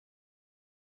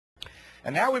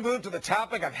And now we move to the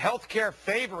topic of healthcare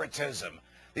favoritism.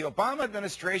 The Obama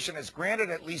administration has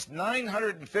granted at least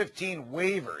 915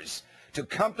 waivers to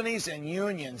companies and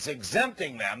unions,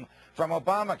 exempting them from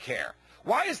Obamacare.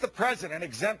 Why is the president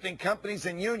exempting companies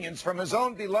and unions from his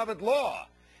own beloved law?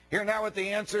 Here now with the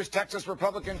answers, Texas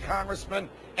Republican Congressman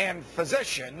and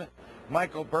physician,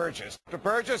 Michael Burgess. Mr.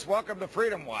 Burgess, welcome to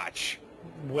Freedom Watch.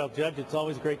 Well, Judge, it's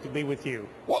always great to be with you.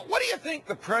 What do you think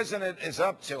the president is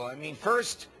up to? I mean,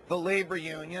 first the labor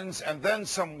unions and then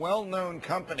some well-known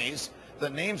companies, the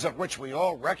names of which we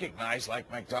all recognize,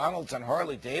 like McDonald's and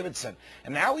Harley-Davidson,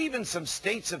 and now even some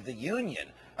states of the union.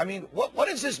 I mean, what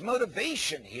is his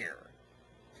motivation here?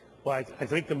 Well, I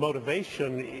think the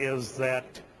motivation is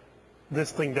that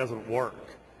this thing doesn't work.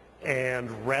 And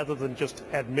rather than just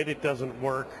admit it doesn't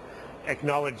work,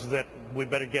 acknowledge that we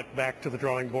better get back to the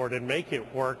drawing board and make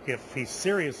it work. If he's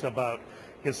serious about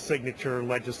his signature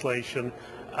legislation,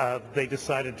 they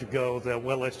decided to go the,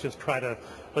 well, let's just try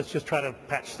to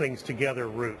patch things together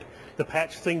route. The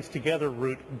patch things together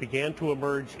route began to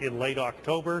emerge in late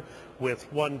October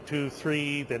with 1, 2,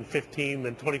 3, then 15,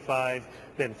 then 25,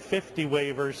 then 50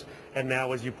 waivers, and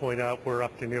now, as you point out, we're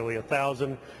up to nearly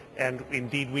 1,000. And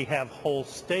indeed, we have whole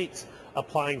states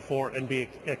applying for and being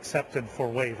accepted for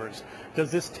waivers.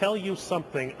 Does this tell you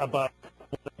something about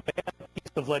what a bad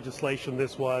piece of legislation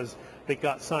this was that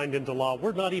got signed into law?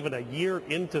 We're not even a year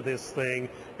into this thing,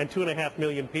 and 2.5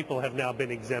 million people have now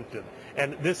been exempted.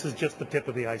 And this is just the tip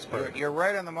of the iceberg. You're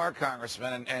right on the mark,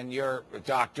 Congressman, and you're a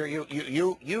doctor.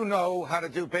 You know how to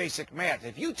do basic math.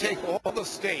 If you take all the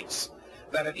states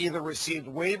that have either received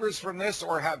waivers from this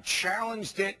or have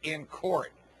challenged it in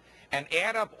court and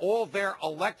add up all their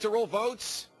electoral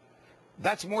votes,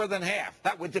 that's more than half.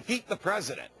 That would defeat the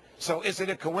president. So is it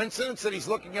a coincidence that he's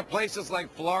looking at places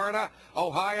like Florida,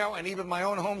 Ohio, and even my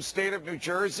own home state of New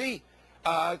Jersey,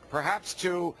 perhaps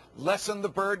to lessen the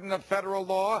burden of federal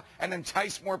law and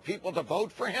entice more people to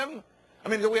vote for him? I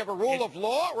mean, do we have a rule of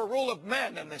law or a rule of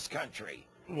men in this country?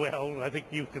 Well, I think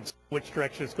you can see which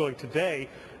direction it's going today.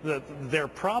 Their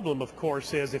problem, of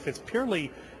course, is if it's purely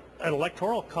an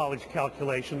electoral college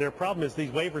calculation, their problem is these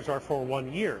waivers are for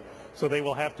 1 year. So they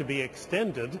will have to be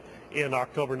extended in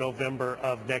October, November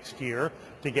of next year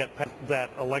to get past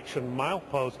that election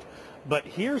milepost. But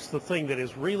here's the thing that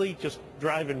is really just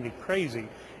driving me crazy.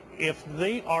 If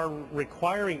they are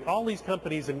requiring, all these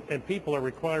companies and people are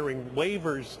requiring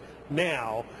waivers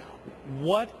now,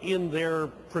 what in their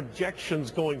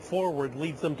projections going forward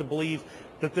leads them to believe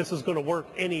that this is going to work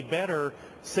any better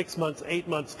 6 months, 8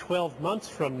 months, 12 months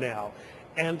from now?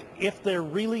 And if there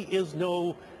really is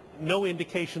no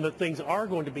indication that things are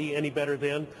going to be any better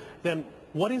then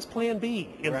what is Plan B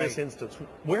in this instance?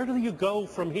 Where do you go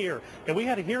from here? And we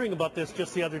had a hearing about this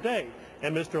just the other day,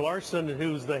 and Mr. Larson,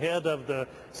 who's the head of the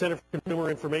Center for Consumer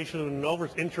Information and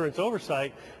Insurance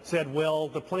Oversight, said, well,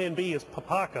 the Plan B is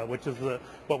PPACA, which is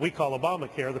what we call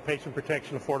Obamacare, the Patient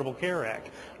Protection Affordable Care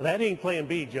Act. That ain't Plan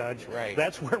B, Judge. Right.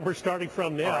 That's where we're starting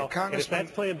from now. Right, and if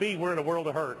that's Plan B, we're in a world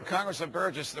of hurt. Congressman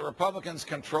Burgess, the Republicans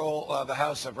control the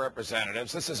House of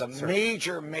Representatives. This is a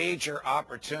major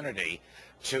opportunity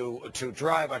to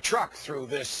drive a truck through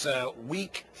this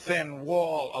weak, thin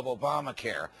wall of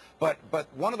Obamacare. But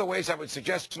one of the ways I would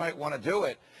suggest you might want to do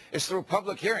it is through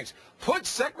public hearings. Put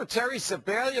Secretary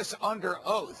Sebelius under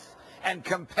oath and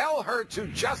compel her to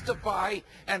justify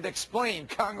and explain,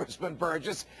 Congressman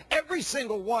Burgess, every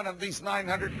single one of these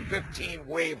 915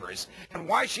 waivers and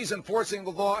why she's enforcing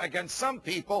the law against some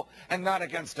people and not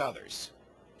against others.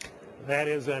 That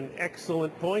is an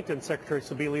excellent point, and Secretary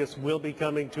Sebelius will be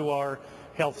coming to our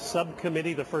Health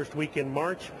Subcommittee the first week in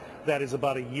March. That is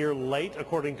about a year late,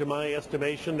 according to my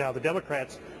estimation. Now, the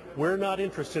Democrats, we're not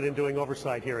interested in doing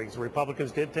oversight hearings. The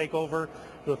Republicans did take over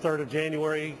the 3rd of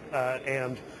January,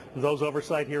 and those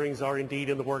oversight hearings are indeed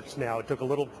in the works now. It took a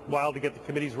little while to get the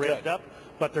committees ramped up,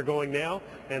 but they're going now,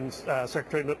 and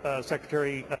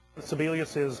Secretary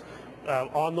Sebelius is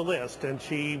on the list, and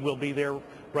she will be there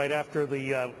right after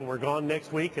we're gone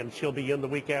next week, and she'll be in the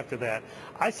week after that.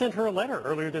 I sent her a letter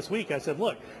earlier this week. I said,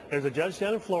 look, there's a judge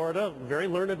down in Florida, very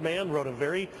learned man, wrote a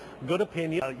very good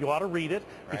opinion. You ought to read it,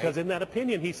 because in that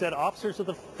opinion he said officers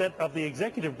of the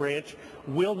executive branch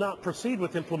will not proceed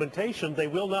with implementation. They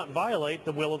will not violate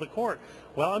the will of the court.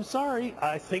 Well, I'm sorry.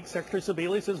 I think Secretary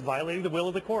Sebelius is violating the will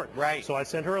of the court. Right. So I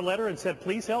sent her a letter and said,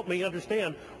 please help me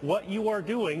understand what you are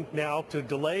doing now to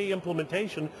delay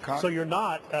implementation so you're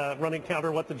not running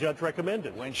counter what the judge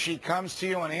recommended. When she comes to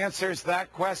you and answers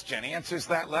that question, answers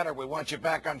that letter, we want you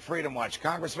back on Freedom Watch.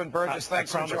 Congressman Burgess,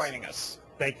 thanks for joining us.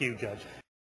 Thank you, Judge.